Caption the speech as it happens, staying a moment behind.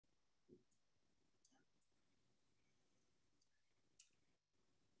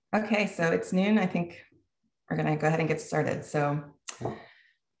Okay, so it's noon. I think we're going to go ahead and get started. So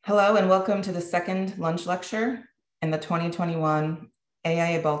hello and welcome to the second lunch lecture in the 2021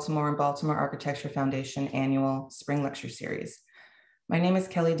 AIA Baltimore and Baltimore Architecture Foundation annual spring lecture series. My name is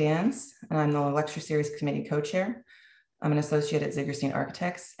Kelly Dans, and I'm the lecture series committee co-chair. I'm an associate at Ziggerstein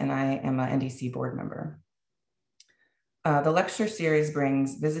Architects, and I am an NDC board member. The lecture series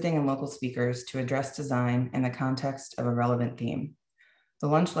brings visiting and local speakers to address design in the context of a relevant theme. The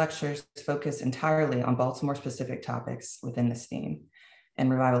lunch lectures focus entirely on Baltimore-specific topics within this theme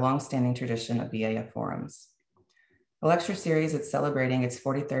and revive a long-standing tradition of BAF forums. The lecture series is celebrating its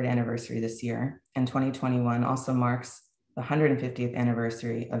 43rd anniversary this year, and 2021 also marks the 150th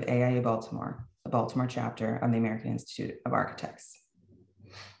anniversary of AIA Baltimore, the Baltimore chapter of the American Institute of Architects.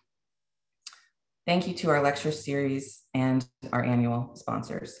 Thank you to our lecture series and our annual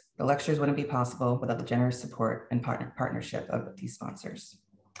sponsors. The lectures wouldn't be possible without the generous support and partnership of these sponsors.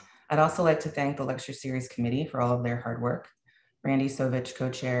 I'd also like to thank the lecture series committee for all of their hard work. Randy Sovich,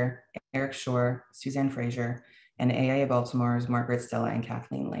 co-chair, Eric Shore, Suzanne Frazier, and AIA Baltimore's Margaret Stella and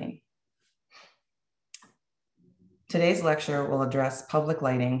Kathleen Lane. Today's lecture will address public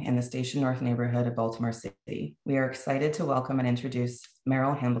lighting in the Station North neighborhood of Baltimore City. We are excited to welcome and introduce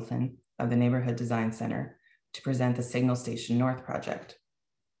Merrill Hambleton of the Neighborhood Design Center to present the Signal Station North project.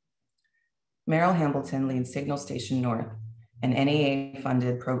 Merrill Hambleton leads Signal Station North, an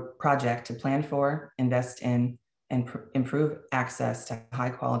NEA-funded project to plan for, invest in, and improve access to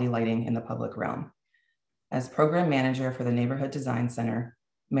high-quality lighting in the public realm. As program manager for the Neighborhood Design Center,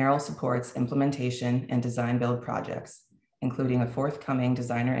 Merrill supports implementation and design build projects, including a forthcoming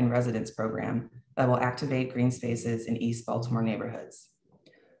designer in residence program that will activate green spaces in East Baltimore neighborhoods.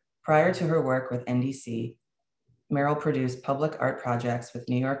 Prior to her work with NDC, Merrill produced public art projects with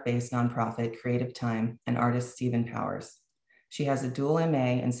New York-based nonprofit Creative Time and artist Stephen Powers. She has a dual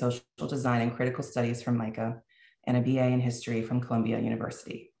MA in social design and critical studies from MICA and a BA in history from Columbia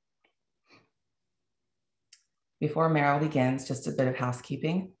University. Before Merrill begins, just a bit of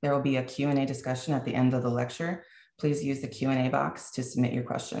housekeeping. There will be a Q&A discussion at the end of the lecture. Please use the Q&A box to submit your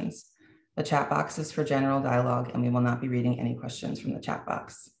questions. The chat box is for general dialogue, and we will not be reading any questions from the chat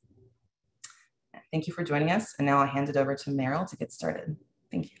box. Thank you for joining us. And now I'll hand it over to Merrill to get started.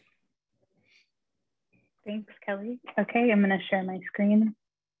 Thank you. Thanks, Kelly. Okay, I'm going to share my screen.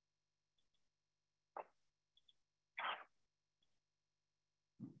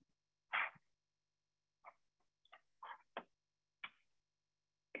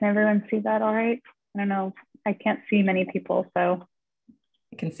 Can everyone see that all right? I don't know. I can't see many people, so.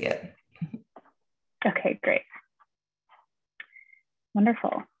 You can see it. Okay, great.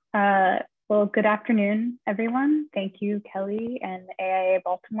 Wonderful. Well, good afternoon, everyone. Thank you, Kelly and AIA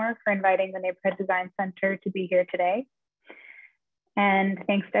Baltimore, for inviting the Neighborhood Design Center to be here today. And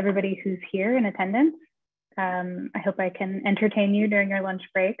thanks to everybody who's here in attendance. I hope I can entertain you during your lunch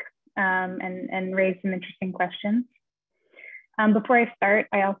break and raise some interesting questions. Before I start,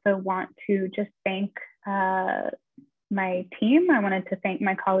 I also want to just thank my team. I wanted to thank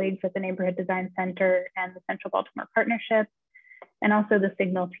my colleagues at the Neighborhood Design Center and the Central Baltimore Partnership, and also the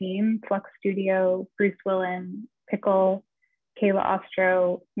Signal team, Flux Studio, Bruce Willen, Pickle, Kayla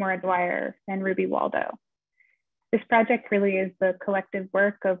Ostro, Maura Dwyer, and Ruby Waldo. This project really is the collective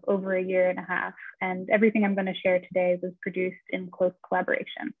work of over a year and a half, and everything I'm going to share today was produced in close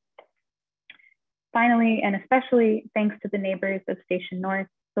collaboration. Finally, and especially thanks to the neighbors of Station North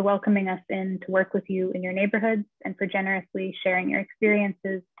for welcoming us in to work with you in your neighborhoods and for generously sharing your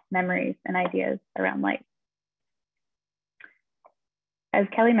experiences, memories, and ideas around light. As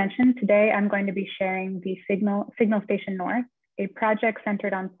Kelly mentioned, today I'm going to be sharing the Signal Station North, a project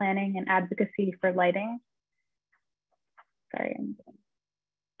centered on planning and advocacy for lighting. Sorry, I'm getting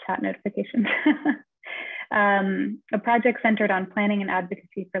chat notifications. A project centered on planning and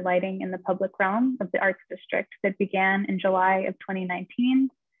advocacy for lighting in the public realm of the Arts District that began in July of 2019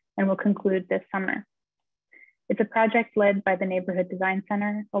 and will conclude this summer. It's a project led by the Neighborhood Design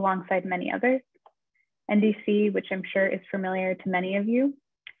Center alongside many others. NDC, which I'm sure is familiar to many of you,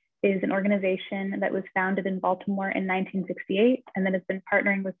 is an organization that was founded in Baltimore in 1968 and that has been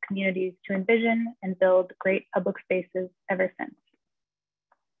partnering with communities to envision and build great public spaces ever since.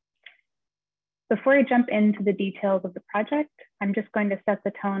 Before I jump into the details of the project, I'm just going to set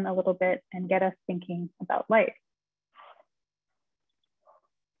the tone a little bit and get us thinking about light.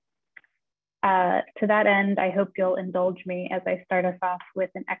 To that end, I hope you'll indulge me as I start us off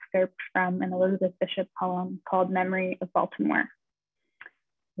with an excerpt from an Elizabeth Bishop poem called Memory of Baltimore,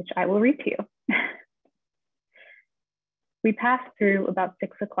 which I will read to you. We passed through about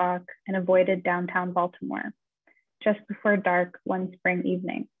 6 o'clock and avoided downtown Baltimore, just before dark one spring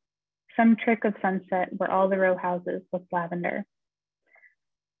evening, some trick of sunset where all the row houses looked lavender.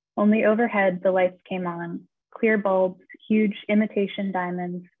 Only overhead the lights came on, clear bulbs, huge imitation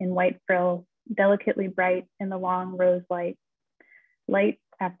diamonds in white frills, delicately bright in the long rose light, light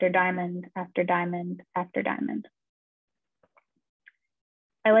after diamond, after diamond, after diamond.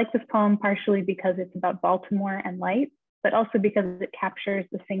 I like this poem partially because it's about Baltimore and light, but also because it captures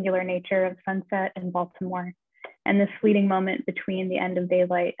the singular nature of sunset in Baltimore and this fleeting moment between the end of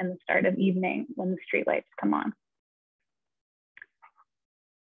daylight and the start of evening when the streetlights come on.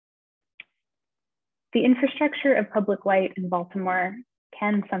 The infrastructure of public light in Baltimore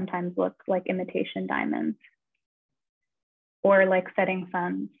can sometimes look like imitation diamonds, or like setting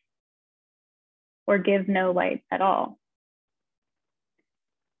suns, or give no light at all.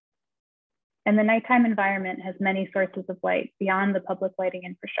 And the nighttime environment has many sources of light beyond the public lighting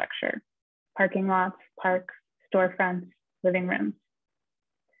infrastructure: parking lots, parks, storefronts, living rooms.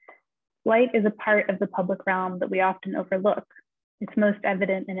 Light is a part of the public realm that we often overlook. It's most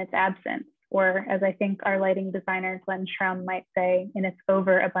evident in its absence, or as I think our lighting designer Glenn Schramm might say, in its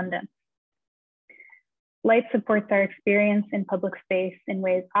overabundance. Light supports our experience in public space in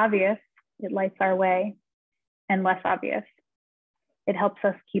ways obvious, it lights our way, and less obvious. It helps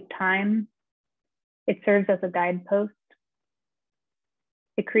us keep time. It serves as a guidepost.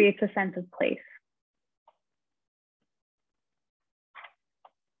 It creates a sense of place.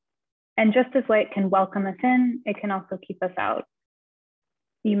 And just as light can welcome us in, it can also keep us out.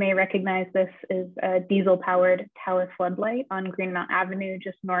 You may recognize this as a diesel-powered tower floodlight on Greenmount Avenue,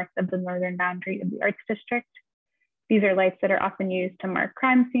 just north of the northern boundary of the Arts District. These are lights that are often used to mark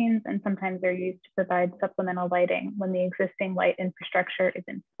crime scenes, and sometimes they're used to provide supplemental lighting when the existing light infrastructure is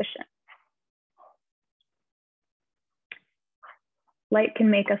insufficient. Light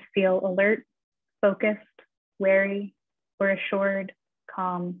can make us feel alert, focused, wary, or assured,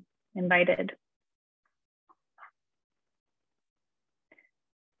 calm, invited.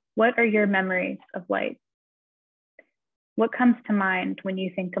 What are your memories of light? What comes to mind when you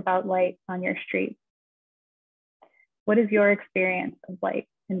think about light on your street? What is your experience of light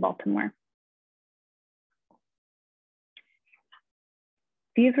in Baltimore?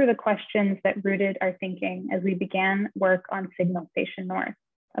 These were the questions that rooted our thinking as we began work on Signal Station North,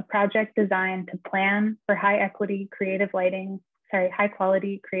 a project designed to plan for high quality creative lighting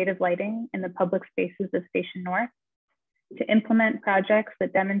in the public spaces of Station North, to implement projects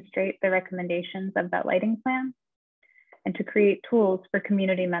that demonstrate the recommendations of that lighting plan, and to create tools for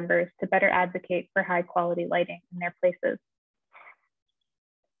community members to better advocate for high quality lighting in their places.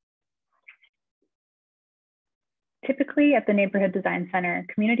 Typically at the Neighborhood Design Center,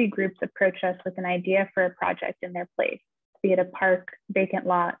 community groups approach us with an idea for a project in their place, be it a park, vacant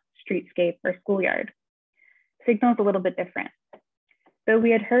lot, streetscape, or schoolyard. Signal's a little bit different. Though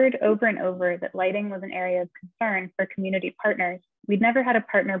we had heard over and over that lighting was an area of concern for community partners, we'd never had a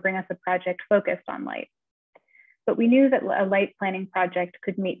partner bring us a project focused on light. But we knew that a light planning project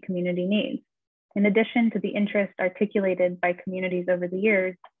could meet community needs. In addition to the interest articulated by communities over the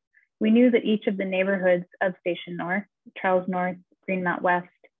years, we knew that each of the neighborhoods of Station North, Charles North, Greenmount West,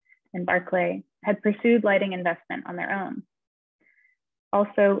 and Barclay had pursued lighting investment on their own.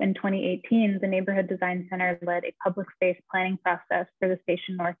 Also in 2018, the Neighborhood Design Center led a public space planning process for the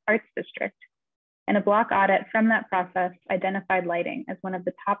Station North Arts District. And a block audit from that process identified lighting as one of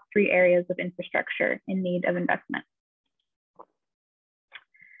the top 3 areas of infrastructure in need of investment.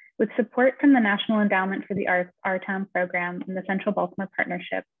 With support from the National Endowment for the Arts, Our Town program, and the Central Baltimore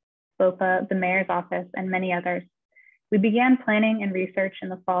Partnership, BOPA, the Mayor's Office, and many others, we began planning and research in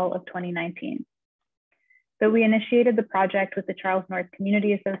the fall of 2019. Though we initiated the project with the Charles North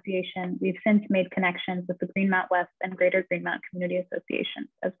Community Association, we've since made connections with the Greenmount West and Greater Greenmount Community Association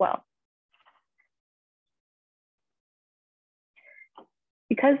as well.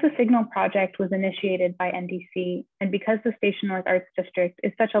 Because the Signal project was initiated by NDC, and because the Station North Arts District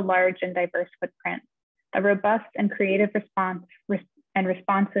is such a large and diverse footprint, a robust and creative response and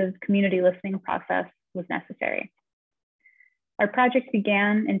responsive community listening process was necessary. Our project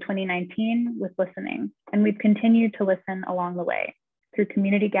began in 2019 with listening, and we've continued to listen along the way through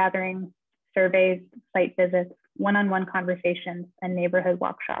community gatherings, surveys, site visits, one-on-one conversations, and neighborhood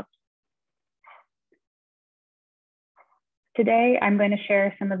workshops. Today, I'm going to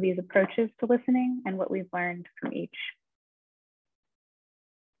share some of these approaches to listening and what we've learned from each.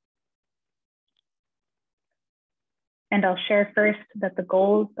 And I'll share first that the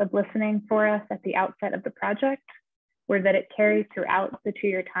goals of listening for us at the outset of the project were that it carries throughout the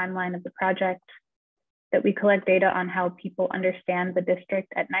 2-year timeline of the project, that we collect data on how people understand the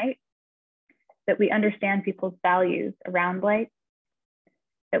district at night, that we understand people's values around light,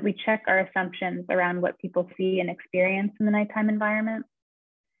 that we check our assumptions around what people see and experience in the nighttime environment,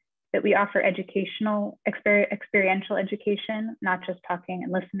 that we offer experiential education, not just talking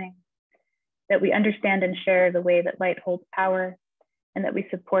and listening, that we understand and share the way that light holds power, and that we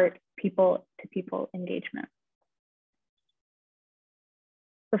support people-to-people engagement.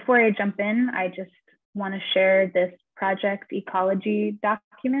 Before I jump in, I just want to share this project ecology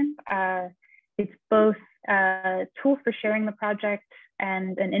document. It's both a tool for sharing the project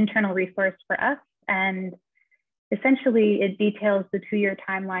and an internal resource for us. And essentially, it details the 2-year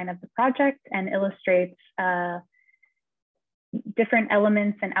timeline of the project and illustrates different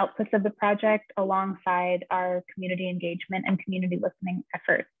elements and outputs of the project alongside our community engagement and community listening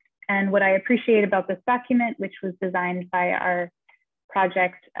efforts. And what I appreciate about this document, which was designed by our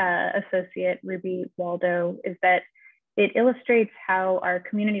project associate, Ruby Waldo, is that it illustrates how our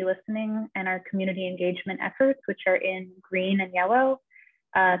community listening and our community engagement efforts, which are in green and yellow,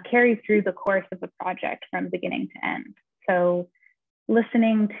 carry through the course of the project from beginning to end. So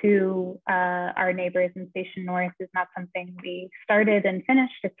listening to our neighbors in Station North is not something we started and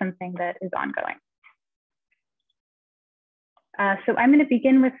finished, it's something that is ongoing. So I'm going to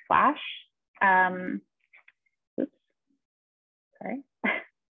begin with Flash. Oops, sorry.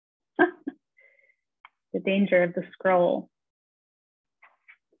 The danger of the scroll.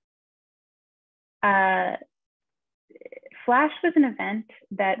 Flash was an event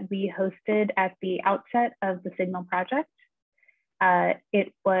that we hosted at the outset of the Signal project.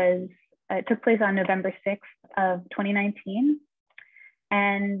 It took place on November 6th of 2019.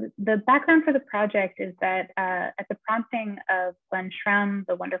 And the background for the project is that at the prompting of Glenn Schramm,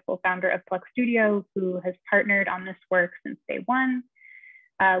 the wonderful founder of Flux Studio, who has partnered on this work since day one,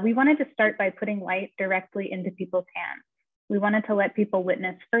 we wanted to start by putting light directly into people's hands. We wanted to let people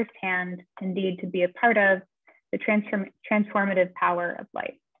witness firsthand, indeed to be a part of, the transformative power of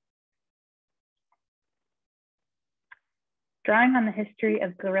light. Drawing on the history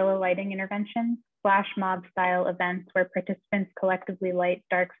of guerrilla lighting interventions, flash mob style events where participants collectively light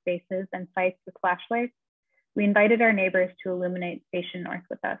dark spaces and sites with flashlights, we invited our neighbors to illuminate Station North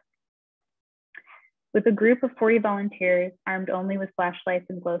with us. With a group of 40 volunteers armed only with flashlights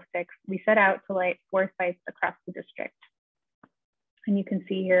and glow sticks, we set out to light 4 sites across the district. And you can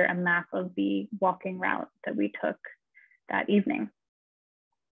see here a map of the walking route that we took that evening.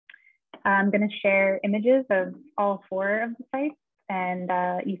 I'm going to share images of all 4 of the sites, and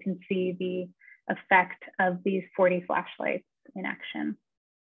you can see the effect of these 40 flashlights in action.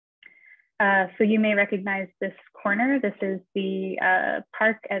 So you may recognize this corner. This is the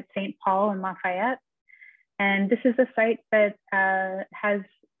park at St. Paul and Lafayette. And this is a site that has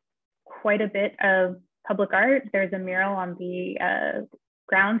quite a bit of public art. There's a mural on the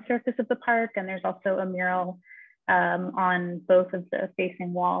ground surface of the park, and there's also a mural on both of the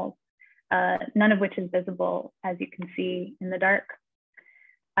facing walls, none of which is visible, as you can see in the dark.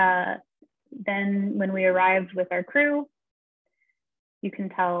 Then when we arrived with our crew, you can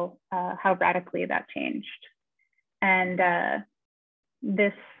tell how radically that changed. And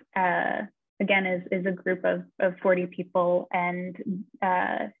this, again, is a group of 40 people, and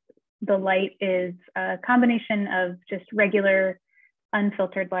the light is a combination of just regular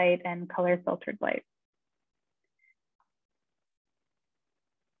unfiltered light and color filtered light.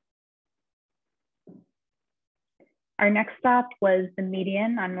 Our next stop was the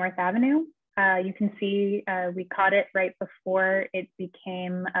median on North Avenue. You can see we caught it right before it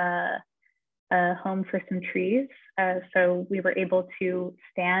became a home for some trees. So we were able to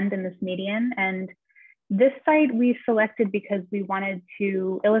stand in this median, and this site we selected because we wanted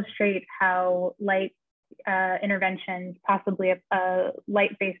to illustrate how light interventions, possibly a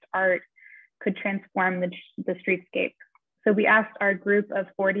light-based art, could transform the streetscape. So we asked our group of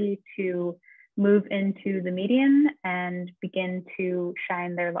 40 to move into the median and begin to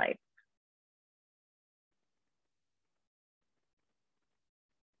shine their light.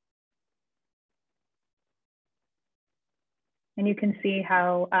 And you can see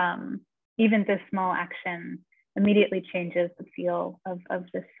how even this small action immediately changes the feel of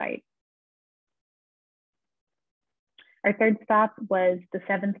this site. Our third stop was the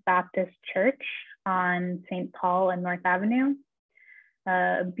Seventh Baptist Church on St. Paul and North Avenue.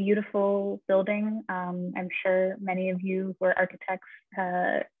 A beautiful building. I'm sure many of you who are architects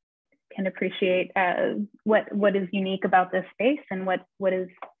can appreciate what is unique about this space and what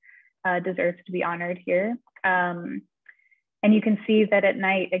deserves to be honored here. And you can see that at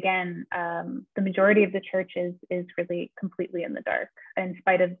night, again, the majority of the church is really completely in the dark, in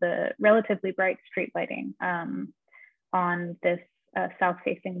spite of the relatively bright street lighting on this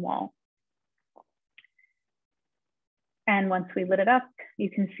south-facing wall. And once we lit it up, you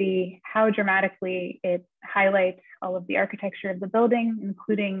can see how dramatically it highlights all of the architecture of the building,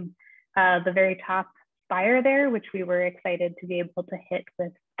 including the very top spire there, which we were excited to be able to hit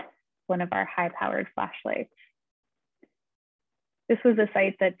with one of our high-powered flashlights. This was a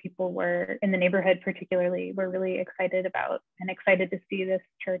site that people were in the neighborhood particularly were really excited about and excited to see this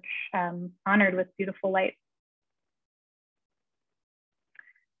church honored with beautiful light.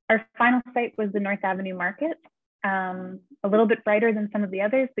 Our final site was the North Avenue Market, a little bit brighter than some of the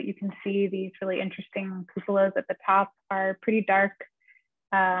others, but you can see these really interesting cupolas at the top are pretty dark,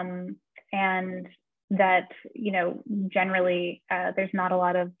 and that, you know, generally there's not a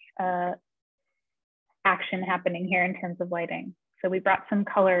lot of action happening here in terms of lighting. So we brought some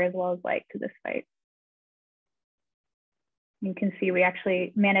color as well as light to this site. You can see we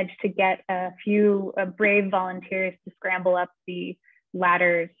actually managed to get a few brave volunteers to scramble up the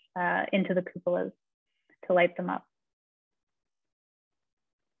ladders into the cupolas to light them up.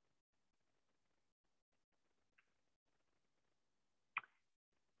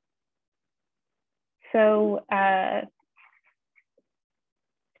 So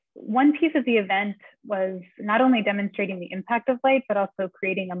one piece of the event was not only demonstrating the impact of light, but also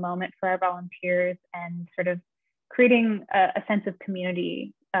creating a moment for our volunteers and sort of creating a sense of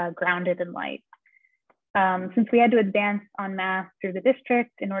community grounded in light. Since we had to advance en masse through the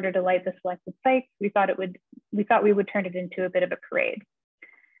district in order to light the selected sites, we thought we would turn it into a bit of a parade.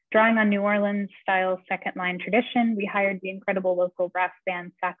 Drawing on New Orleans style second line tradition, we hired the incredible local brass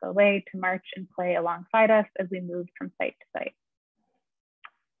band AIA to march and play alongside us as we moved from site to site.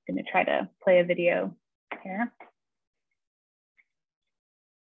 I'm gonna try to play a video here.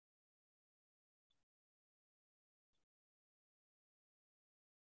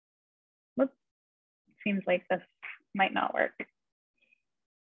 Whoops, seems like this might not work.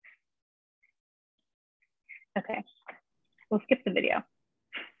 Okay, we'll skip the video.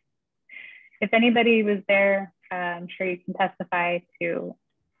 If anybody was there, I'm sure you can testify to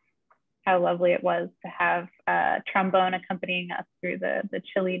how lovely it was to have a trombone accompanying us through the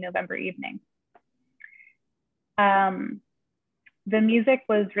chilly November evening. The music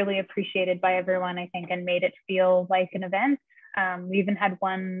was really appreciated by everyone, I think, and made it feel like an event. We even had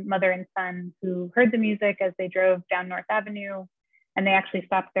one mother and son who heard the music as they drove down North Avenue, and they actually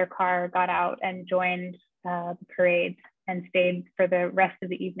stopped their car, got out, and joined the parade and stayed for the rest of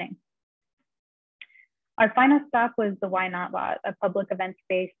the evening. Our final stop was the Why Not Lot, a public event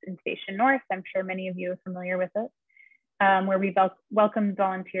space in Station North. I'm sure many of you are familiar with it, where we welcomed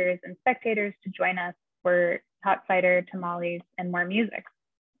volunteers and spectators to join us for hot cider, tamales, and more music.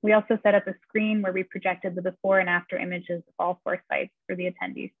 We also set up a screen where we projected the before and after images of all 4 sites for the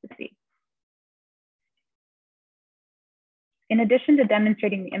attendees to see. In addition to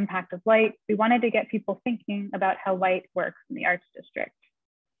demonstrating the impact of light, we wanted to get people thinking about how light works in the Arts District.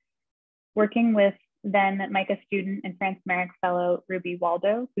 Working with then MICA student and France Merrick fellow Ruby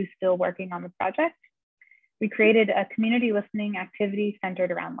Waldo, who's still working on the project, we created a community listening activity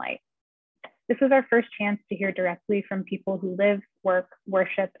centered around light. This was our first chance to hear directly from people who live, work,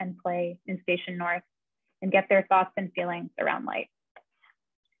 worship, and play in Station North and get their thoughts and feelings around light.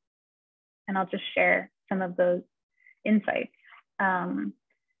 And I'll just share some of those insights.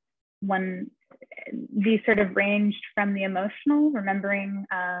 These sort of ranged from the emotional, remembering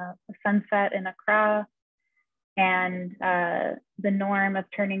a sunset in Accra, and the norm of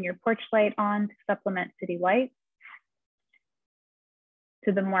turning your porch light on to supplement city light,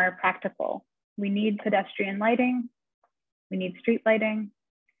 to the more practical. We need pedestrian lighting, we need street lighting,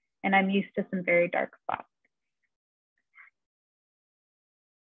 and I'm used to some very dark spots.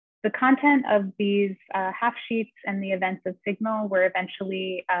 The content of these half sheets and the events of Signal were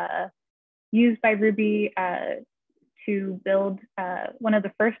eventually used by Ruby to build one of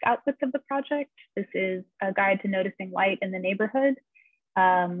the first outputs of the project. This is a guide to noticing light in the neighborhood,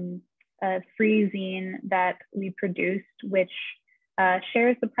 a free zine that we produced, which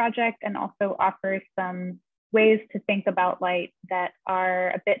shares the project and also offers some ways to think about light that are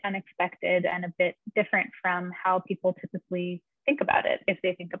a bit unexpected and a bit different from how people typically think about it, if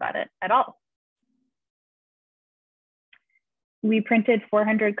they think about it at all. We printed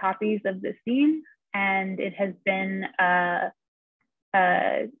 400 copies of this zine, and it has been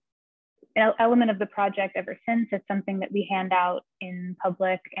an element of the project ever since. It's something that we hand out in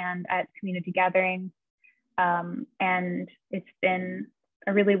public and at community gatherings. And it's been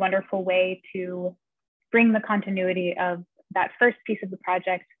a really wonderful way to bring the continuity of that first piece of the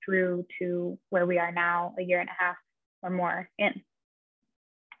project through to where we are now, a year and a half or more in.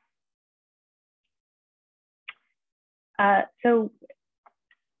 So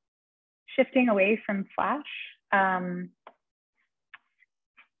shifting away from Flash,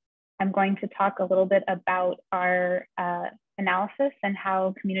 I'm going to talk a little bit about our analysis and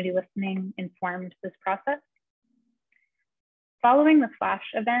how community listening informed this process. Following the flash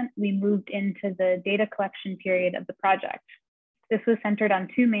event, we moved into the data collection period of the project. This was centered on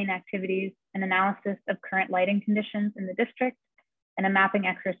two main activities: an analysis of current lighting conditions in the district and a mapping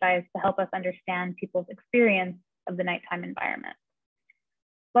exercise to help us understand people's experience of the nighttime environment.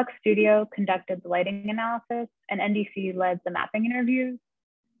 Flux Studio conducted the lighting analysis and NDC led the mapping interviews,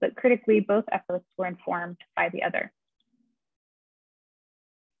 but critically, both efforts were informed by the other.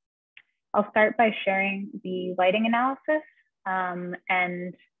 I'll start by sharing the lighting analysis,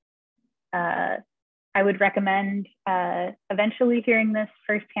 and I would recommend eventually hearing this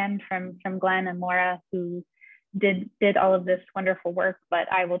firsthand from Glenn and Laura, who did all of this wonderful work,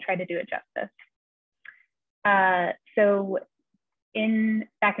 but I will try to do it justice. So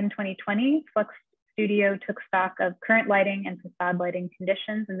back in 2020, Flux Studio took stock of current lighting and facade lighting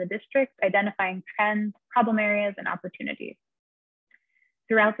conditions in the district, identifying trends, problem areas, and opportunities.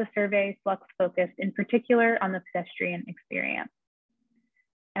 Throughout the survey, Flux focused in particular on the pedestrian experience.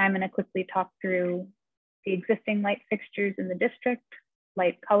 And I'm going to quickly talk through the existing light fixtures in the district,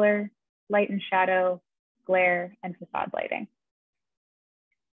 light color, light and shadow, glare, and facade lighting.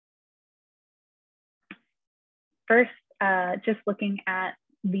 First, just looking at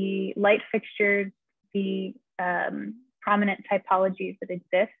the light fixtures, the prominent typologies that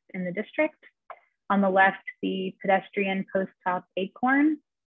exist in the district. On the left, the pedestrian post-top acorn.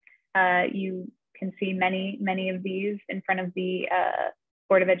 You can see many of these in front of the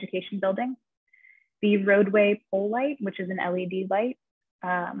Board of Education building. The roadway pole light, which is an LED light.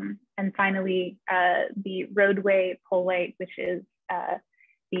 And finally, the roadway pole light, which is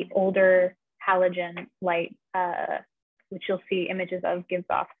the older halogen light, which you'll see images of, gives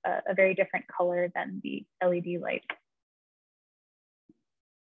off a very different color than the LED light.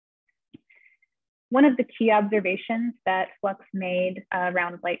 One of the key observations that Flux made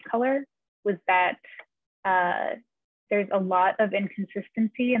around light color was that there's a lot of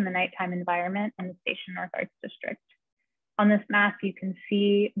inconsistency in the nighttime environment in the Station North Arts District. On this map, you can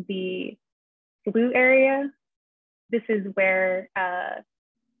see the blue area. This is where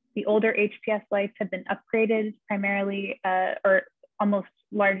the older HPS lights have been upgraded primarily or almost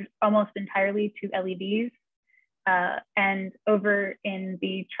entirely to LEDs. And over in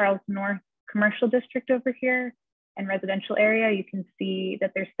the Charles North Commercial District over here and residential area, you can see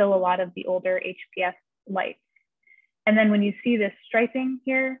that there's still a lot of the older HPS lights. And then when you see this striping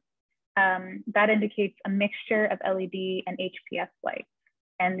here, that indicates a mixture of LED and HPS lights.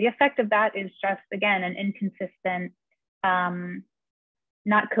 And the effect of that is just, again, an inconsistent,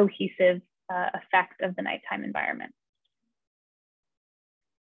 not cohesive effect of the nighttime environment.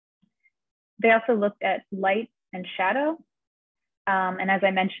 They also looked at light and shadow. And as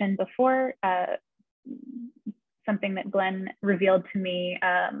I mentioned before, something that Glenn revealed to me,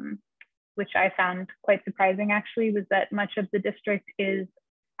 which I found quite surprising actually, was that much of the district is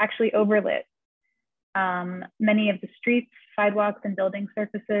actually overlit. Many of the streets, sidewalks, and building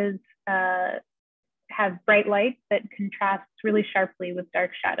surfaces have bright light that contrasts really sharply with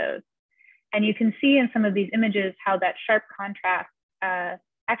dark shadows. And you can see in some of these images how that sharp contrast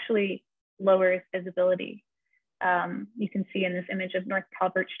actually lowers visibility. You can see in this image of North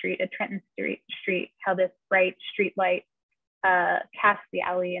Calvert Street at Trenton Street, how this bright street light casts the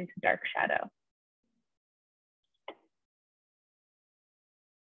alley into dark shadow.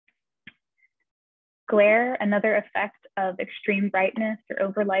 Glare, another effect of extreme brightness or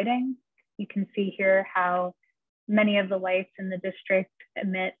overlighting. You can see here how many of the lights in the district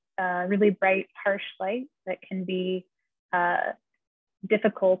emit really bright, harsh light that can be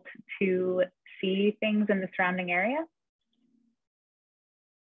difficult to see things in the surrounding area.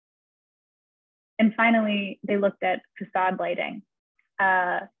 And finally, they looked at facade lighting.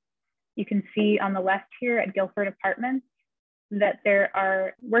 You can see on the left here at Guilford Apartments that there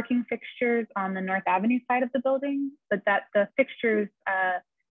are working fixtures on the North Avenue side of the building, but that the fixtures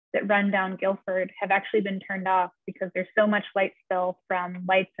that run down Guilford have actually been turned off because there's so much light spill from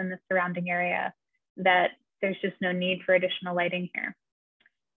lights in the surrounding area that there's just no need for additional lighting here.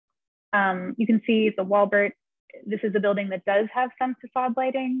 You can see the Walbert. This is a building that does have some facade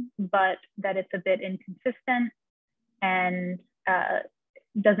lighting, but that it's a bit inconsistent and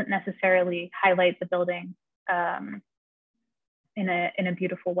doesn't necessarily highlight the building in a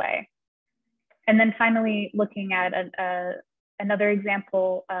beautiful way. And then finally, looking at another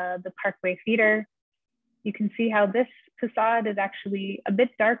example, the Parkway Theater, you can see how this facade is actually a bit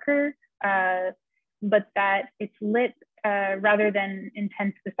darker, but that it's lit rather than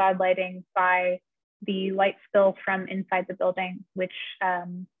intense facade lighting by the light spill from inside the building, which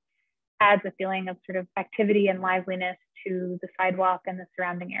adds a feeling of sort of activity and liveliness to the sidewalk and the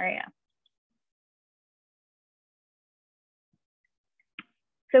surrounding area.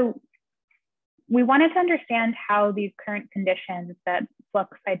 So we wanted to understand how these current conditions that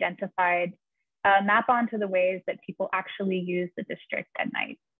Flux identified map onto the ways that people actually use the district at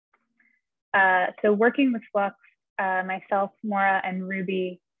night. So working with Flux, myself, Maura, and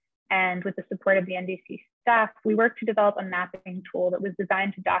Ruby, and with the support of the NDC staff, we worked to develop a mapping tool that was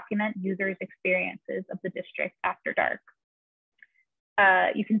designed to document users' experiences of the district after dark.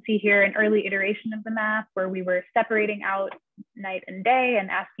 You can see here an early iteration of the map where we were separating out night and day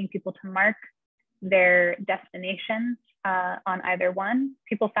and asking people to mark their destinations on either one.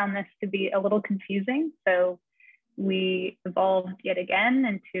 People found this to be a little confusing, so we evolved yet again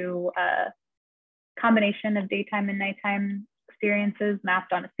into a combination of daytime and nighttime experiences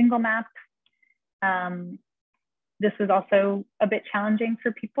mapped on a single map. This was also a bit challenging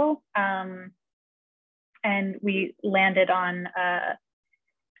for people, and we landed on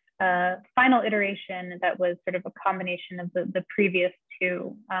a final iteration that was sort of a combination of the previous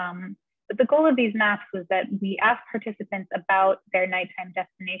two. But the goal of these maps was that we asked participants about their nighttime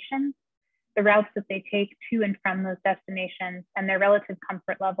destinations, the routes that they take to and from those destinations, and their relative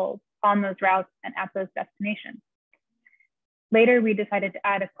comfort levels on those routes and at those destinations. Later, we decided to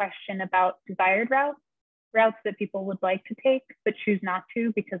add a question about desired routes that people would like to take, but choose not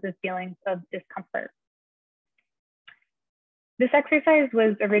to because of feelings of discomfort. This exercise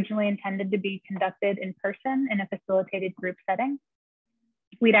was originally intended to be conducted in person in a facilitated group setting.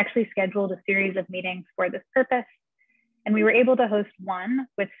 We'd actually scheduled a series of meetings for this purpose, and we were able to host one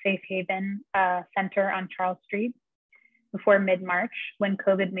with Safe Haven Center on Charles Street before mid-March, when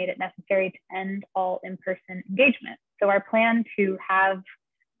COVID made it necessary to end all in-person engagement. So our plan to have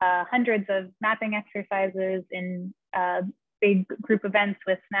hundreds of mapping exercises in big group events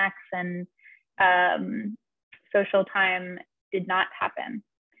with snacks and social time did not happen.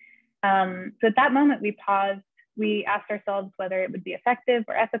 So at that moment, we paused. We asked ourselves whether it would be effective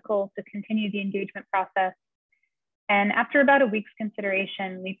or ethical to continue the engagement process. And after about a week's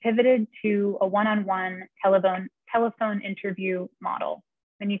consideration, we pivoted to a one-on-one telephone interview model.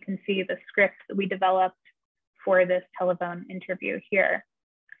 And you can see the script that we developed for this telephone interview here.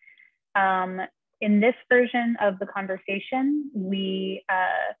 In this version of the conversation,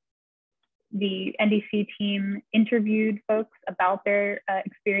 the NDC team interviewed folks about their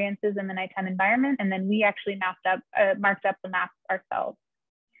experiences in the nighttime environment, and then we actually marked up the maps ourselves.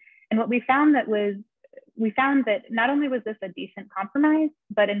 And what we found that not only was this a decent compromise,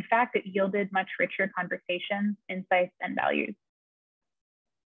 but in fact, it yielded much richer conversations, insights, and values.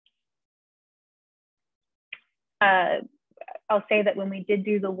 I'll say that when we did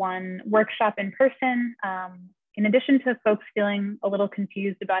do the one workshop in person, in addition to folks feeling a little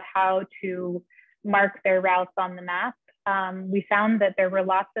confused about how to mark their routes on the map, we found that there were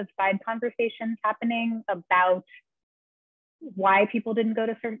lots of side conversations happening about why people didn't go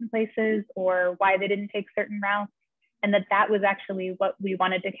to certain places or why they didn't take certain routes, and that was actually what we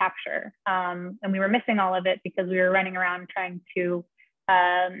wanted to capture. And we were missing all of it because we were running around trying to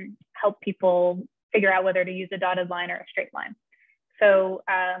help people figure out whether to use a dotted line or a straight line. So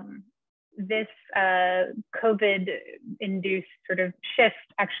this COVID-induced sort of shift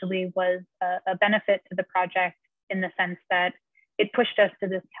actually was a benefit to the project in the sense that it pushed us to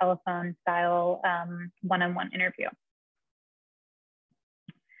this telephone style one-on-one interview.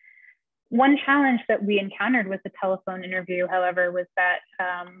 One challenge that we encountered with the telephone interview, however, was that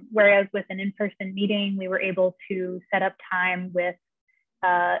whereas with an in-person meeting, we were able to set up time with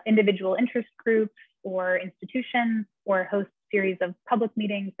individual interest groups or institutions or host series of public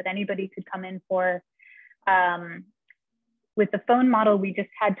meetings that anybody could come in for. With the phone model, we just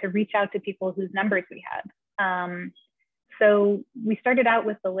had to reach out to people whose numbers we had. So we started out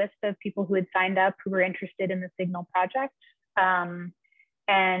with the list of people who had signed up who were interested in the Signal project.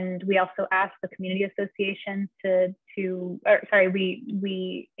 And we also asked the community association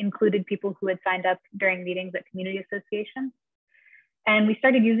we included people who had signed up during meetings at community associations. And we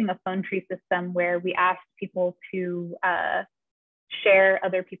started using a phone tree system where we asked people to share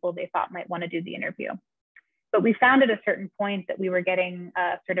other people they thought might want to do the interview. But we found at a certain point that we were getting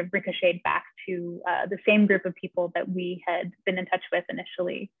sort of ricocheted back to the same group of people that we had been in touch with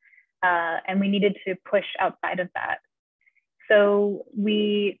initially. And we needed to push outside of that. So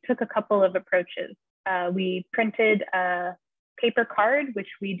we took a couple of approaches. We printed a paper card, which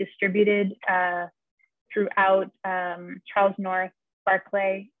we distributed throughout Charles North,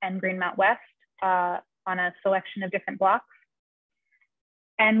 Barclay, and Greenmount West on a selection of different blocks.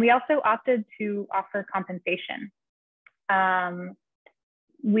 And we also opted to offer compensation.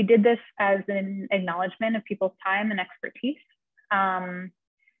 We did this as an acknowledgement of people's time and expertise.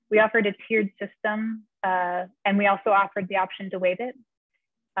 We offered a tiered system, and we also offered the option to waive it.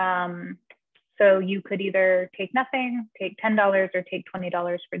 So you could either take nothing, take $10, or take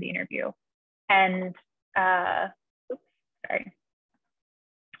 $20 for the interview. And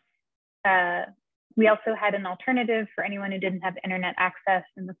we also had an alternative for anyone who didn't have internet access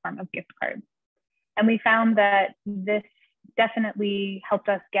in the form of gift cards. And we found that this definitely helped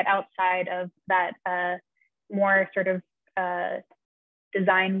us get outside of that more sort of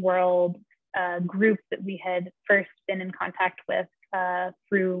design world group that we had first been in contact with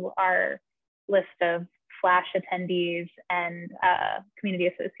through our list of Flash attendees and community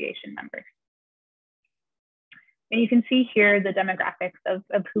association members. And you can see here the demographics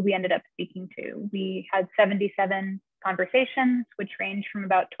of who we ended up speaking to. We had 77 conversations, which ranged from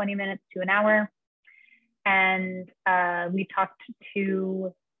about 20 minutes to an hour. And we talked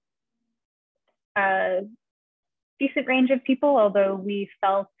to a decent range of people, although we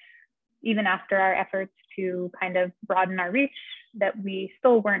felt, even after our efforts to kind of broaden our reach, that we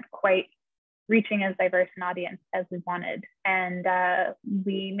still weren't quite reaching as diverse an audience as we wanted. And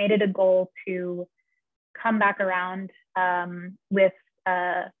we made it a goal to come back around with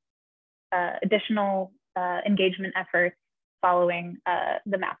additional engagement efforts following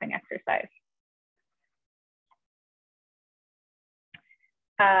the mapping exercise.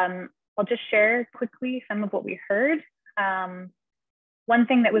 I'll just share quickly some of what we heard. One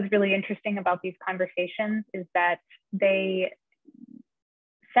thing that was really interesting about these conversations is that they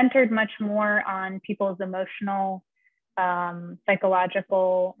centered much more on people's emotional,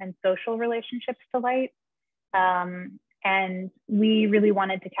 psychological, and social relationships to light. And we really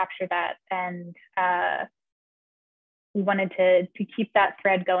wanted to capture that, and we wanted to keep that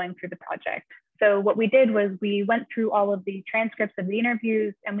thread going through the project. So what we did was we went through all of the transcripts of the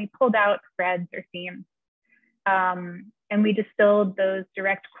interviews, and we pulled out threads or themes. And we distilled those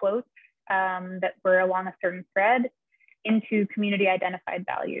direct quotes that were along a certain thread into community identified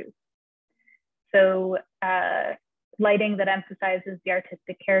values. So lighting that emphasizes the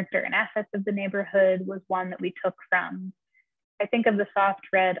artistic character and assets of the neighborhood was one that we took from, I think of the soft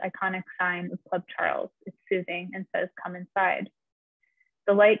red iconic sign of Club Charles. It's soothing and says, "Come inside."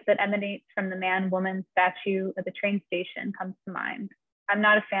 The light that emanates from the man-woman statue at the train station comes to mind. I'm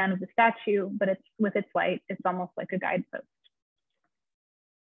not a fan of the statue, but with its light, it's almost like a guidepost.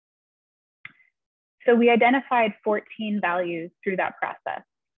 So we identified 14 values through that process,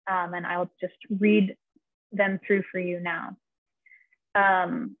 and I'll just read them through for you now.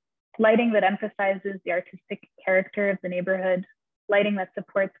 Lighting that emphasizes the artistic character of the neighborhood, lighting that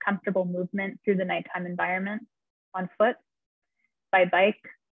supports comfortable movement through the nighttime environment, on foot, by bike,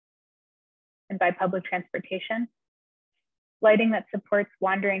 and by public transportation, lighting that supports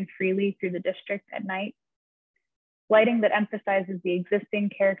wandering freely through the district at night, lighting that emphasizes the existing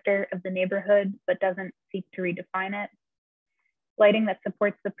character of the neighborhood but doesn't seek to redefine it, lighting that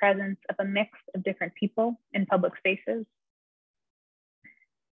supports the presence of a mix of different people in public spaces,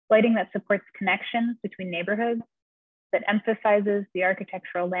 lighting that supports connections between neighborhoods, that emphasizes the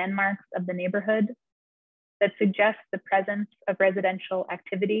architectural landmarks of the neighborhood, that suggests the presence of residential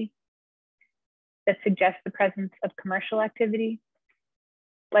activity, that suggests the presence of commercial activity,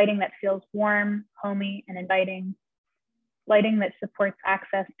 lighting that feels warm, homey, and inviting, lighting that supports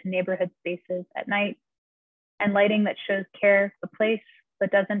access to neighborhood spaces at night, and lighting that shows care for the place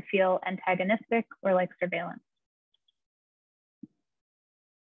but doesn't feel antagonistic or like surveillance.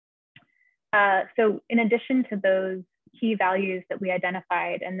 So in addition to those key values that we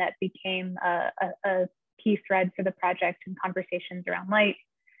identified and that became a key thread for the project and conversations around light,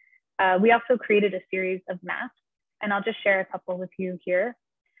 we also created a series of maps, and I'll just share a couple with you here.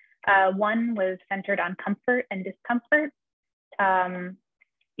 One was centered on comfort and discomfort.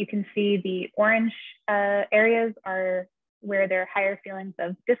 You can see the orange areas are where there are higher feelings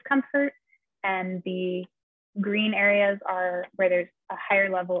of discomfort, and the green areas are where there's a higher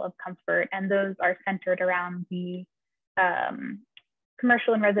level of comfort, and those are centered around the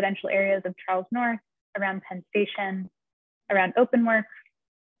commercial and residential areas of Charles North, around Penn Station, around Openworks,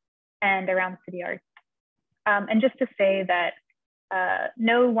 and around City Arts. And just to say that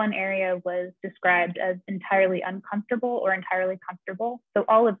no one area was described as entirely uncomfortable or entirely comfortable. So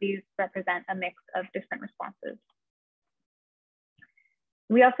all of these represent a mix of different responses.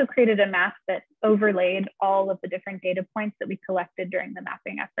 We also created a map that overlaid all of the different data points that we collected during the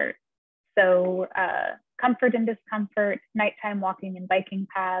mapping effort. So comfort and discomfort, nighttime walking and biking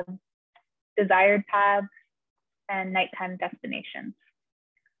paths, desired paths, and nighttime destinations.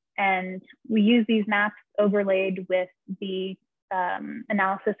 And we use these maps overlaid with the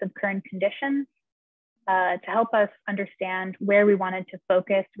analysis of current conditions to help us understand where we wanted to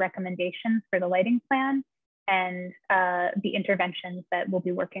focus recommendations for the lighting plan and the interventions that we'll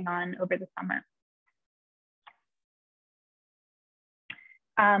be working on over the summer.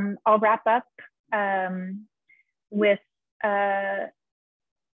 I'll wrap up with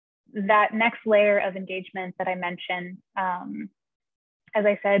that next layer of engagement that I mentioned. As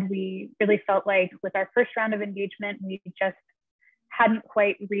I said, we really felt like with our first round of engagement, we just hadn't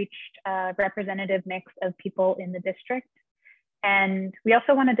quite reached a representative mix of people in the district. And we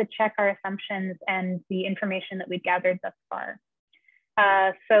also wanted to check our assumptions and the information that we'd gathered thus far.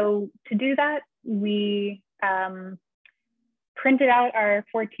 So to do that, we printed out our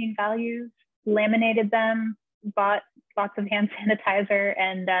 14 values, laminated them, bought lots of hand sanitizer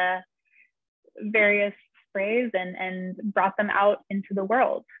and various sprays and brought them out into the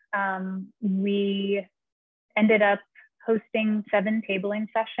world. We ended up hosting 7 tabling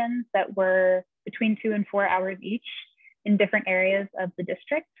sessions that were between 2 and 4 hours each in different areas of the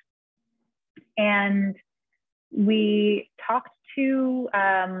district. And we talked to,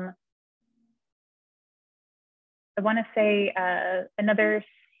 I want to say another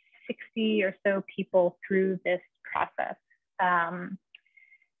 60 or so people through this process.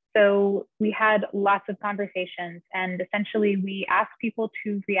 So we had lots of conversations, and essentially we asked people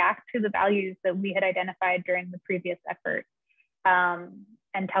to react to the values that we had identified during the previous effort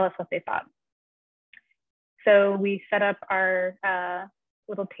and tell us what they thought. So we set up our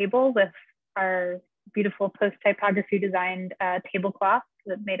little table with our beautiful post typography designed tablecloth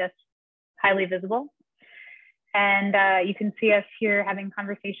that made us highly visible. And you can see us here having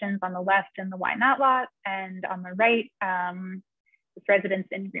conversations on the left in the Why Not lot, and on the right with residents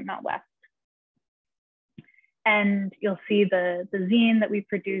in Greenmount West. And you'll see the zine that we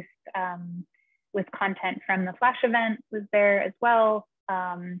produced with content from the Flash event was there as well,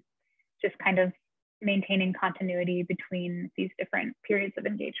 just kind of maintaining continuity between these different periods of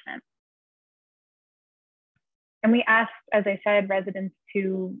engagement. And we asked, as I said, residents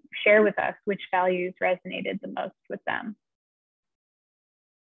to share with us which values resonated the most with them.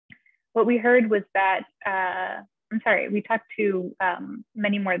 What we heard was that, I'm sorry, we talked to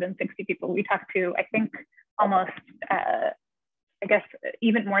many more than 60 people. We talked to, I think, almost, I guess,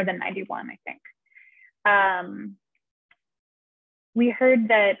 even more than 91, I think. We heard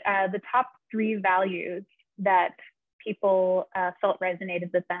that the top 3 values that people felt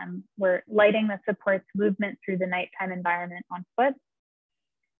resonated with them were lighting that supports movement through the nighttime environment on foot,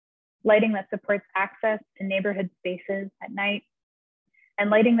 lighting that supports access to neighborhood spaces at night, and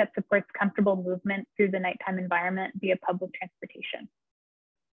lighting that supports comfortable movement through the nighttime environment via public transportation.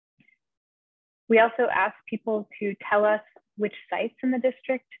 We also asked people to tell us which sites in the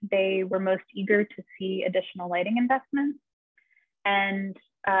district they were most eager to see additional lighting investments. And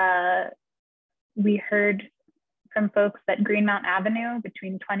we heard from folks that Greenmount Avenue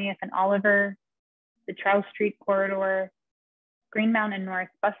between 20th and Oliver, the Charles Street corridor, Greenmount and North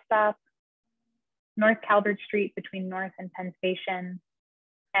bus stop, North Calvert Street between North and Penn Station,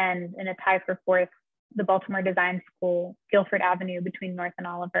 and in a tie for 4th, the Baltimore Design School, Guilford Avenue between North and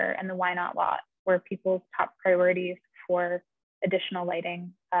Oliver, and the Why Not lot were people's top priorities for additional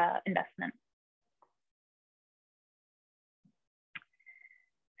lighting investment.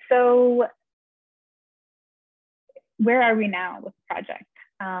 So where are we now with the project?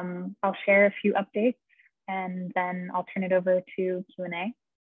 I'll share a few updates and then I'll turn it over to Q&A.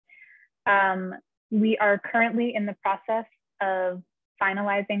 We are currently in the process of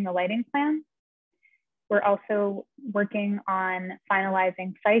finalizing the lighting plan. We're also working on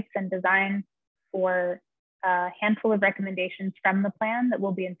finalizing sites and design for a handful of recommendations from the plan that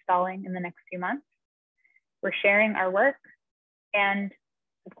we'll be installing in the next few months. We're sharing our work, and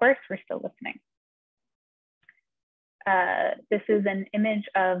of course, we're still listening. This is an image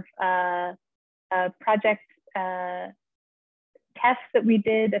of a project test that we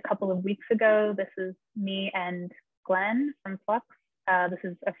did a couple of weeks ago. This is me and Glenn from Flux. This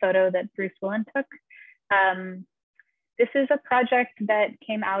is a photo that Bruce Willen took. This is a project that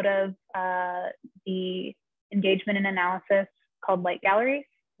came out of the engagement and analysis called Light Galleries,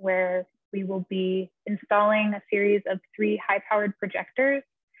 where we will be installing a series of 3 high-powered projectors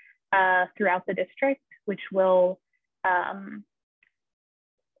throughout the district, which will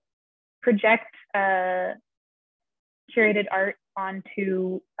project curated art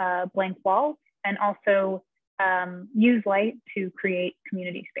onto blank walls, and also use light to create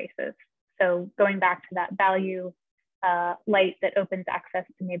community spaces. So going back to that value, light that opens access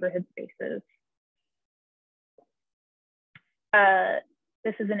to neighborhood spaces.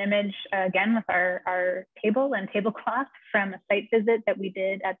 This is an image, again, with our table and tablecloth from a site visit that we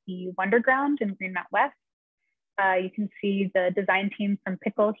did at the Wonderground in Greenmount West. You can see the design team from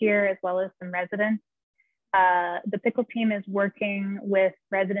Pickle here, as well as some residents. The Pickle team is working with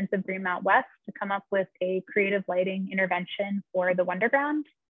residents of Greenmount West to come up with a creative lighting intervention for the Wonderground.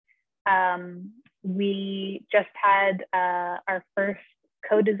 We just had our first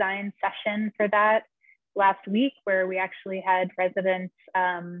co-design session for that last week, where we actually had residents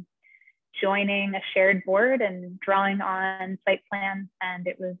joining a shared board and drawing on site plans, and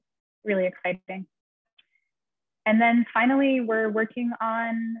it was really exciting. And then finally, we're working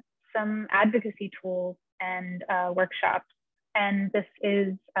on some advocacy tools and workshops. And this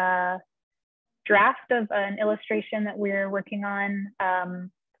is a draft of an illustration that we're working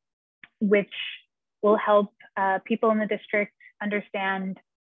on, which will help people in the district understand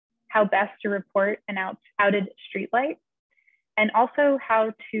how best to report an outed streetlight, and also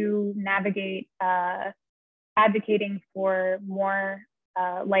how to navigate advocating for more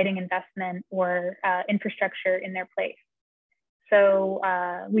lighting investment or infrastructure in their place. So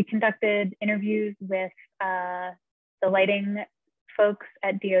we conducted interviews with the lighting folks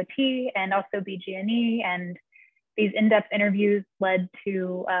at DOT and also BG&E, and these in-depth interviews led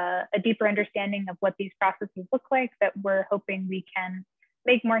to a deeper understanding of what these processes look like that we're hoping we can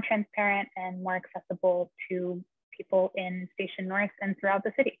make more transparent and more accessible to people in Station North and throughout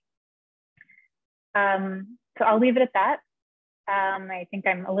the city. So I'll leave it at that. I think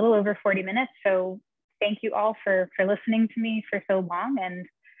I'm a little over 40 minutes, so thank you all for listening to me for so long, and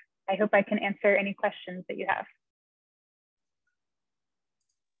I hope I can answer any questions that you have.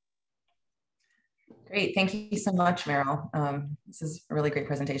 Great, thank you so much, Meryl. This is a really great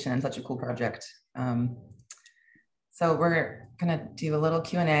presentation and such a cool project. So we're gonna do a little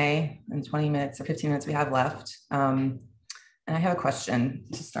Q&A in 20 minutes or 15 minutes we have left. And I have a question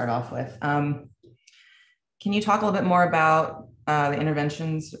to start off with. Can you talk a little bit more about the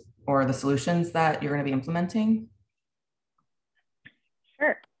interventions or the solutions that you're gonna be implementing?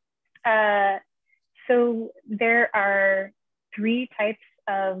 Sure. So there are 3 types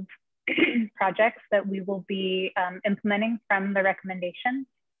of projects that we will be implementing from the recommendations.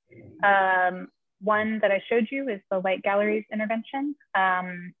 One that I showed you is the Light Galleries intervention.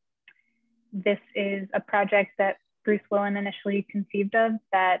 This is a project that Bruce Willen initially conceived of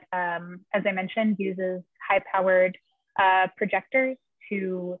that, as I mentioned, uses high-powered projectors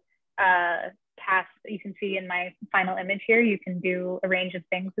to cast. You can see in my final image here, you can do a range of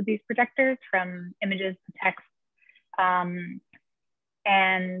things with these projectors, from images to text.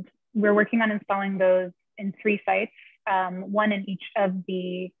 And we're working on installing those in 3 sites, one in each of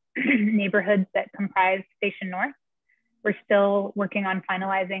the neighborhoods that comprise Station North. We're still working on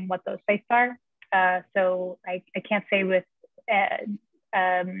finalizing what those sites are. So I can't say with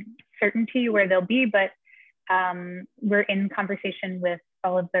certainty where they'll be, but we're in conversation with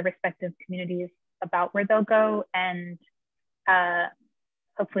all of the respective communities about where they'll go, and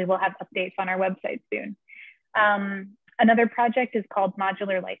hopefully we'll have updates on our website soon. Another project is called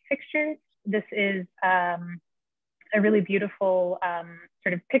Modular Light Fixtures. This is a really beautiful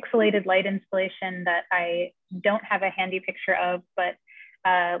sort of pixelated light installation that I don't have a handy picture of, but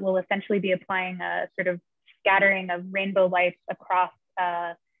will essentially be applying a sort of scattering of rainbow lights across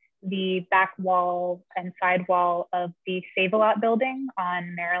the back wall and side wall of the Save-A-Lot building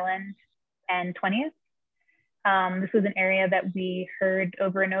on Maryland and 20th. This was an area that we heard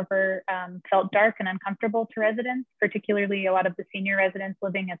over and over felt dark and uncomfortable to residents, particularly a lot of the senior residents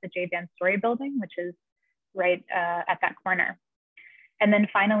living at the J. Van Story building, which is right at that corner. And then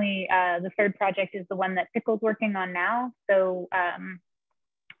finally, the third project is the one that Pickle's working on now. So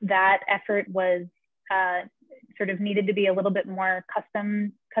that effort was sort of needed to be a little bit more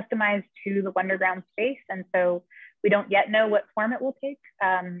customized to the Wonderground space. And so we don't yet know what form it will take,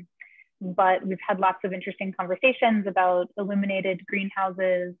 but we've had lots of interesting conversations about illuminated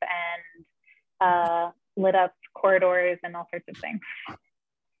greenhouses and lit up corridors and all sorts of things.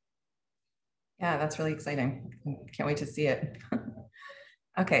 Yeah, that's really exciting. Can't wait to see it.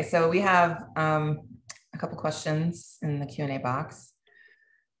 Okay, so we have a couple questions in the Q&A box.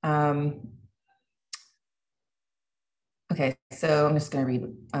 Okay, so I'm just going to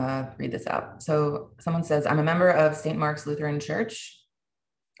read this out. So someone says, I'm a member of St. Mark's Lutheran Church,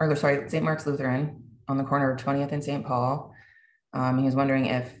 or sorry, St. Mark's Lutheran on the corner of 20th and St. Paul. He was wondering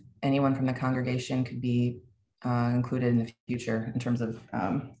if anyone from the congregation could be included in the future in terms of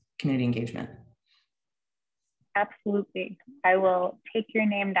community engagement. Absolutely. I will take your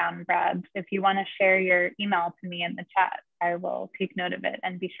name down, Brad. If you want to share your email to me in the chat, I will take note of it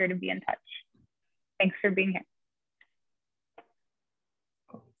and be sure to be in touch. Thanks for being here.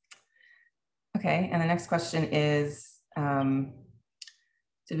 Okay, and the next question is,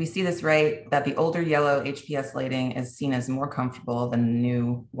 did we see this right, that the older yellow HPS lighting is seen as more comfortable than the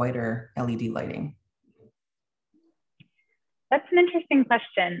new whiter LED lighting? That's an interesting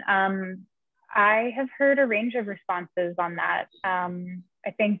question. I have heard a range of responses on that. I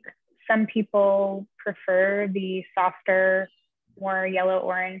think some people prefer the softer, more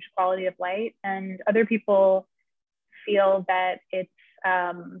yellow-orange quality of light, and other people feel that it's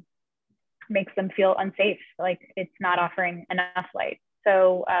makes them feel unsafe, like it's not offering enough light.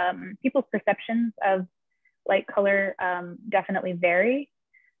 So people's perceptions of light color definitely vary.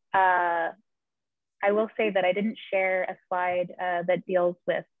 I will say that I didn't share a slide that deals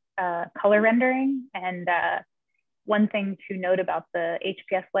with color rendering. And one thing to note about the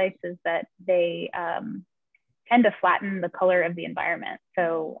HPS lights is that they tend to flatten the color of the environment.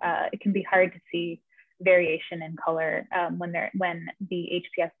 So it can be hard to see variation in color when the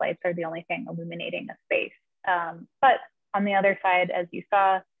HPS lights are the only thing illuminating a space. But on the other side, as you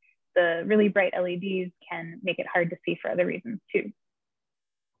saw, the really bright LEDs can make it hard to see for other reasons too.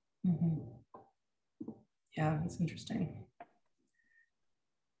 Mm-hmm. Yeah, that's interesting.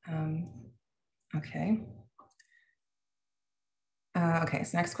 Okay. Okay,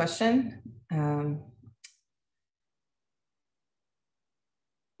 so next question.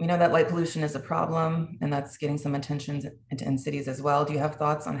 We know that light pollution is a problem, and that's getting some attention in cities as well. Do you have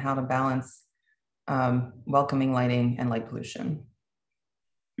thoughts on how to balance welcoming lighting and light pollution?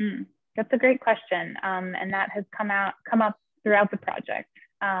 That's a great question, and that has come up throughout the project.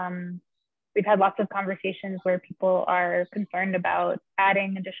 We've had lots of conversations where people are concerned about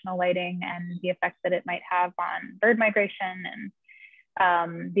adding additional lighting and the effect that it might have on bird migration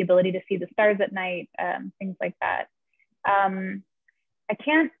and the ability to see the stars at night, things like that. I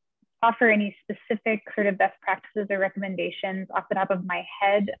can't offer any specific sort of best practices or recommendations off the top of my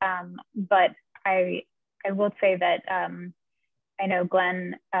head, but I will say that I know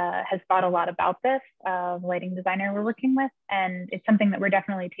Glenn has thought a lot about this, the lighting designer we're working with, and it's something that we're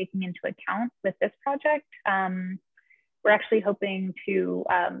definitely taking into account with this project. We're actually hoping to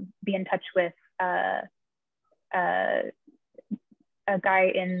be in touch with a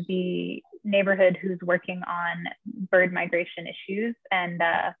guy in the neighborhood who's working on bird migration issues, and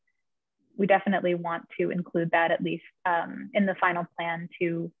we definitely want to include that at least in the final plan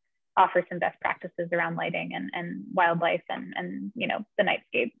to offer some best practices around lighting and wildlife and you know, the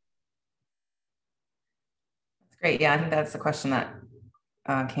nightscape. That's great. Yeah, I think that's the question that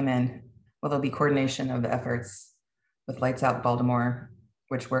came in. Will there be coordination of the efforts with Lights Out Baltimore,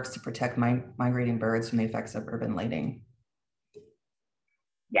 which works to protect migrating birds from the effects of urban lighting?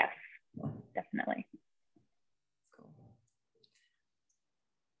 Yes, definitely. Cool.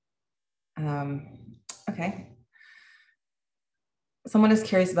 Okay. Someone is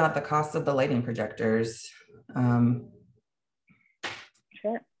curious about the cost of the lighting projectors. Sure.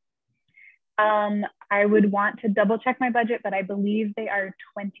 I would want to double check my budget, but I believe they are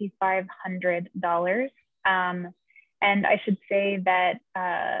 $2,500. And I should say that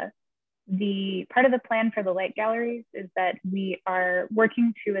the part of the plan for the light galleries is that we are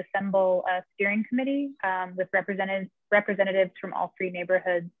working to assemble a steering committee with representatives from all three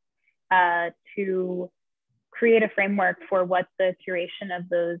neighborhoods to create a framework for what the curation of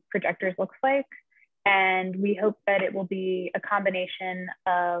those projectors looks like. And we hope that it will be a combination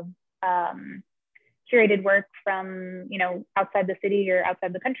of curated work from, you know, outside the city or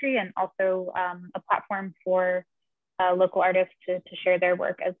outside the country, and also a platform for local artists to share their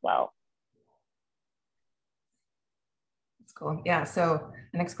work as well. That's cool. Yeah, so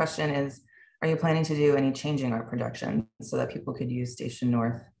the next question is, are you planning to do any changing art productions so that people could use Station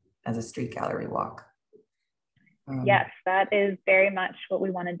North as a street gallery walk? Yes, that is very much what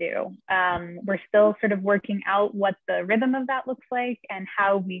we want to do. We're still sort of working out what the rhythm of that looks like and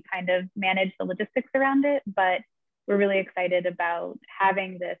how we kind of manage the logistics around it, but we're really excited about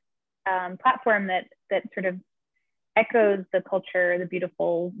having this platform that sort of echoes the culture, the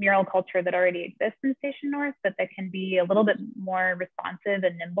beautiful mural culture that already exists in Station North, but that can be a little bit more responsive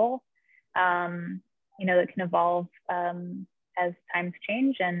and nimble, you know, that can evolve as times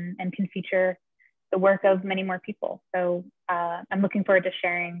change and can feature the work of many more people. So I'm looking forward to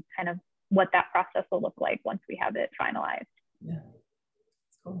sharing kind of what that process will look like once we have it finalized. Yeah,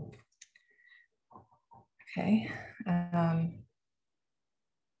 that's cool. Okay.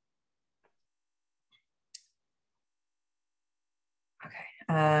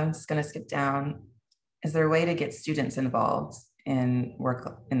 I'm just going to skip down. Is there a way to get students involved in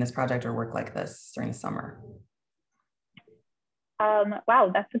work in this project or work like this during the summer?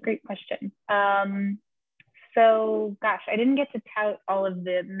 Wow, that's a great question. So gosh, I didn't get to tout all of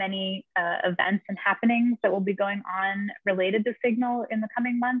the many events and happenings that will be going on related to Signal in the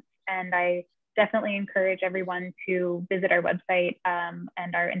coming months. And I definitely encourage everyone to visit our website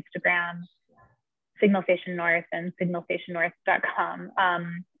and our Instagram, Signal Station North and signalstationnorth.com,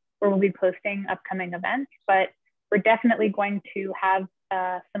 where we'll be posting upcoming events. But we're definitely going to have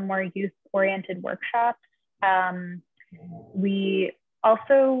some more youth-oriented workshops. We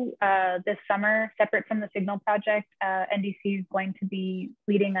also, this summer, separate from the Signal project, NDC is going to be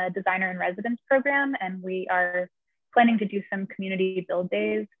leading a designer in residence program, and we are planning to do some community build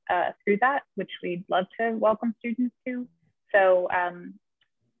days through that, which we'd love to welcome students to. So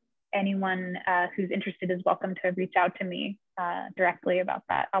anyone who's interested is welcome to reach out to me directly about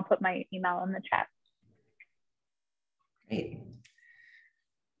that. I'll put my email in the chat. Great.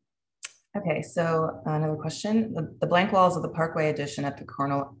 Okay, so another question. The blank walls of the Parkway addition at the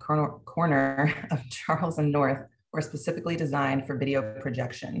corner of Charles and North were specifically designed for video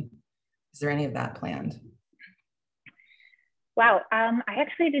projection. Is there any of that planned? Wow, I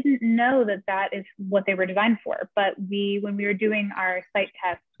actually didn't know that that is what they were designed for, but when we were doing our site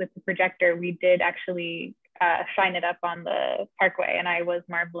tests with the projector, we did actually shine it up on the Parkway, and I was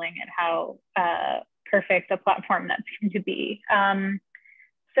marveling at how perfect a platform that seemed to be.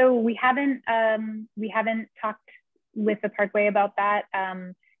 So we haven't talked with the Parkway about that.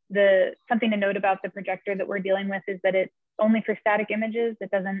 Something to note about the projector that we're dealing with is that it's only for static images. It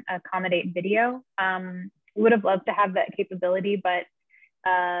doesn't accommodate video. We would have loved to have that capability, but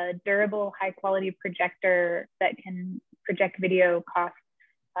durable, high quality projector that can project video costs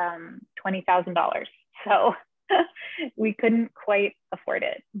 $20,000. So we couldn't quite afford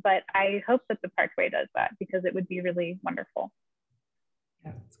it, but I hope that the Parkway does that because it would be really wonderful.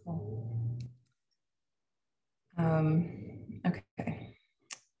 Yeah, that's cool. Okay.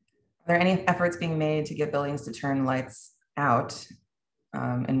 Are there any efforts being made to get buildings to turn lights out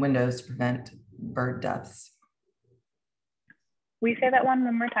and windows to prevent bird deaths? Will you say that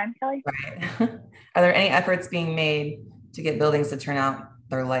one more time, Kelly? Right. Are there any efforts being made to get buildings to turn out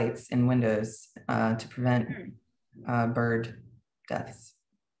their lights and windows to prevent bird deaths?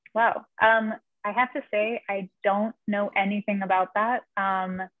 Wow. I have to say, I don't know anything about that.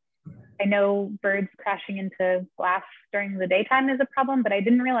 I know birds crashing into glass during the daytime is a problem, but I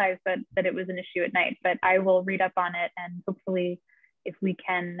didn't realize that it was an issue at night. But I will read up on it, and hopefully if we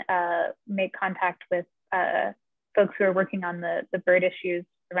can make contact with folks who are working on the bird issues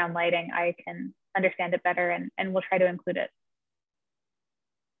around lighting, I can understand it better, and we'll try to include it.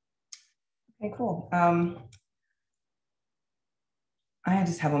 Okay, cool. I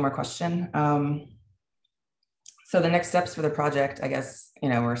just have one more question. So the next steps for the project, I guess,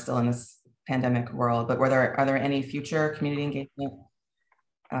 we're still in this pandemic world, but are there any future community engagement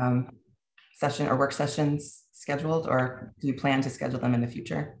session or work sessions scheduled, or do you plan to schedule them in the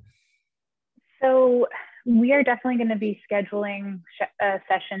future? So we are definitely going to be scheduling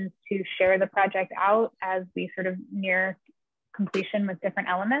sessions to share the project out as we sort of near completion with different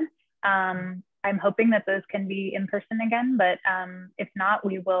elements. I'm hoping that those can be in person again, but if not,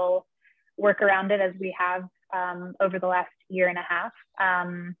 we will work around it as we have over the last year and a half.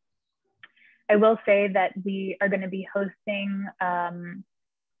 I will say that we are going to be hosting a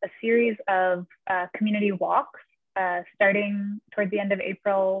series of community walks starting toward the end of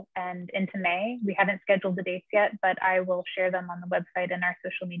April and into May. We haven't scheduled the dates yet, but I will share them on the website and our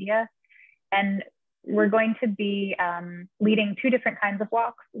social media. And we're going to be leading two different kinds of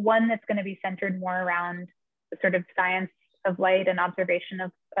walks. One that's going to be centered more around the sort of science of light and observation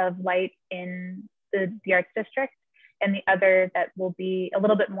of light in the arts district, and the other that will be a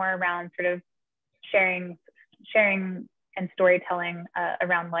little bit more around sort of sharing and storytelling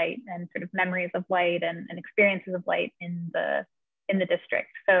around light and sort of memories of light and experiences of light in the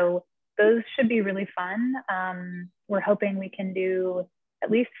district. So those should be really fun. We're hoping we can do at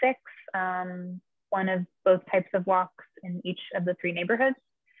least 6, one of both types of walks in each of the 3 neighborhoods.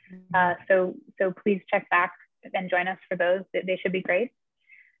 So please check back and join us for those. They should be great.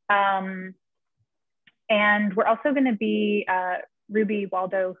 And we're also going to be Ruby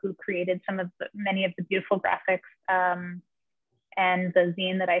Waldo, who created many of the beautiful graphics, and the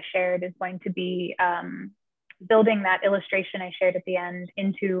zine that I shared is going to be building that illustration I shared at the end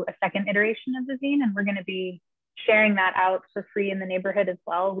into a second iteration of the zine, and we're going to be sharing that out for free in the neighborhood as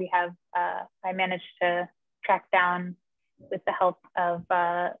well. We have, I managed to track down, with the help of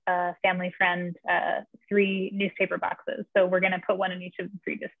a family friend, 3 newspaper boxes. So we're going to put one in each of the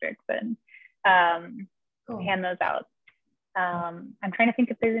 3 districts and hand those out. I'm trying to think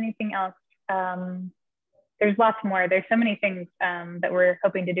if there's anything else there's lots more. There's so many things that we're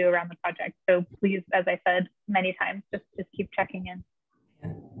hoping to do around the project. So please, as I said many times, just keep checking in.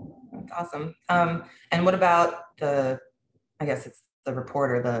 Yeah, that's awesome. And what about I guess it's the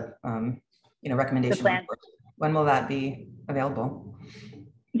report or the recommendation report. When will that be available?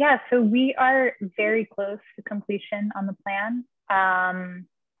 Yeah, so we are very close to completion on the plan.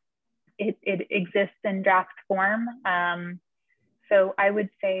 It exists in draft form. So I would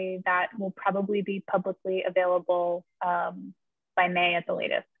say that will probably be publicly available by May at the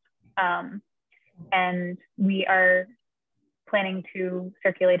latest. And we are planning to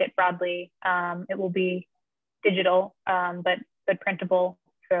circulate it broadly. It will be digital, but printable.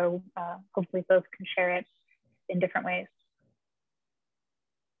 So hopefully folks can share it in different ways.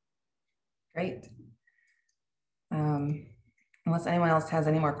 Great. Unless anyone else has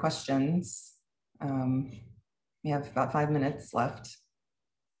any more questions, we have about 5 minutes left.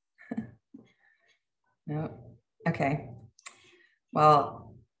 No? Okay.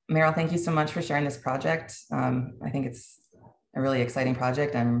 Well, Meryl, thank you so much for sharing this project. I think it's a really exciting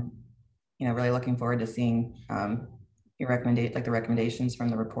project. I'm really looking forward to seeing your the recommendations from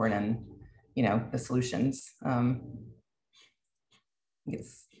the report and the solutions.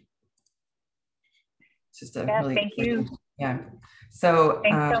 It's just a really thank you. Yeah. So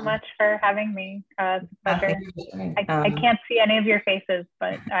thanks so much for having me. It's a pleasure. I can't see any of your faces,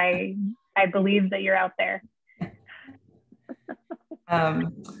 but I believe that you're out there.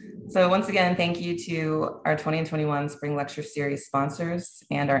 So once again, thank you to our 2021 Spring Lecture Series sponsors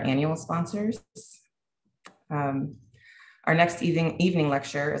and our annual sponsors. Our next evening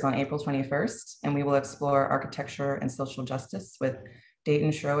lecture is on April 21st, and we will explore architecture and social justice with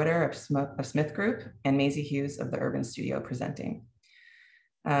Dayton Schroeder of Smith Group and Maisie Hughes of the Urban Studio presenting.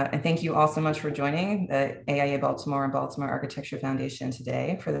 And thank you all so much for joining the AIA Baltimore and Baltimore Architecture Foundation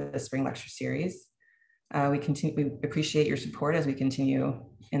today for the Spring Lecture Series. We appreciate your support as we continue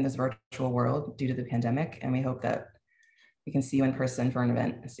in this virtual world due to the pandemic, and we hope that we can see you in person for an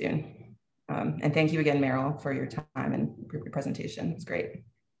event soon. And thank you again, Meryl, for your time and your presentation. It was great.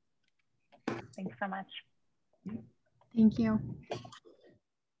 Thanks so much. Thank you.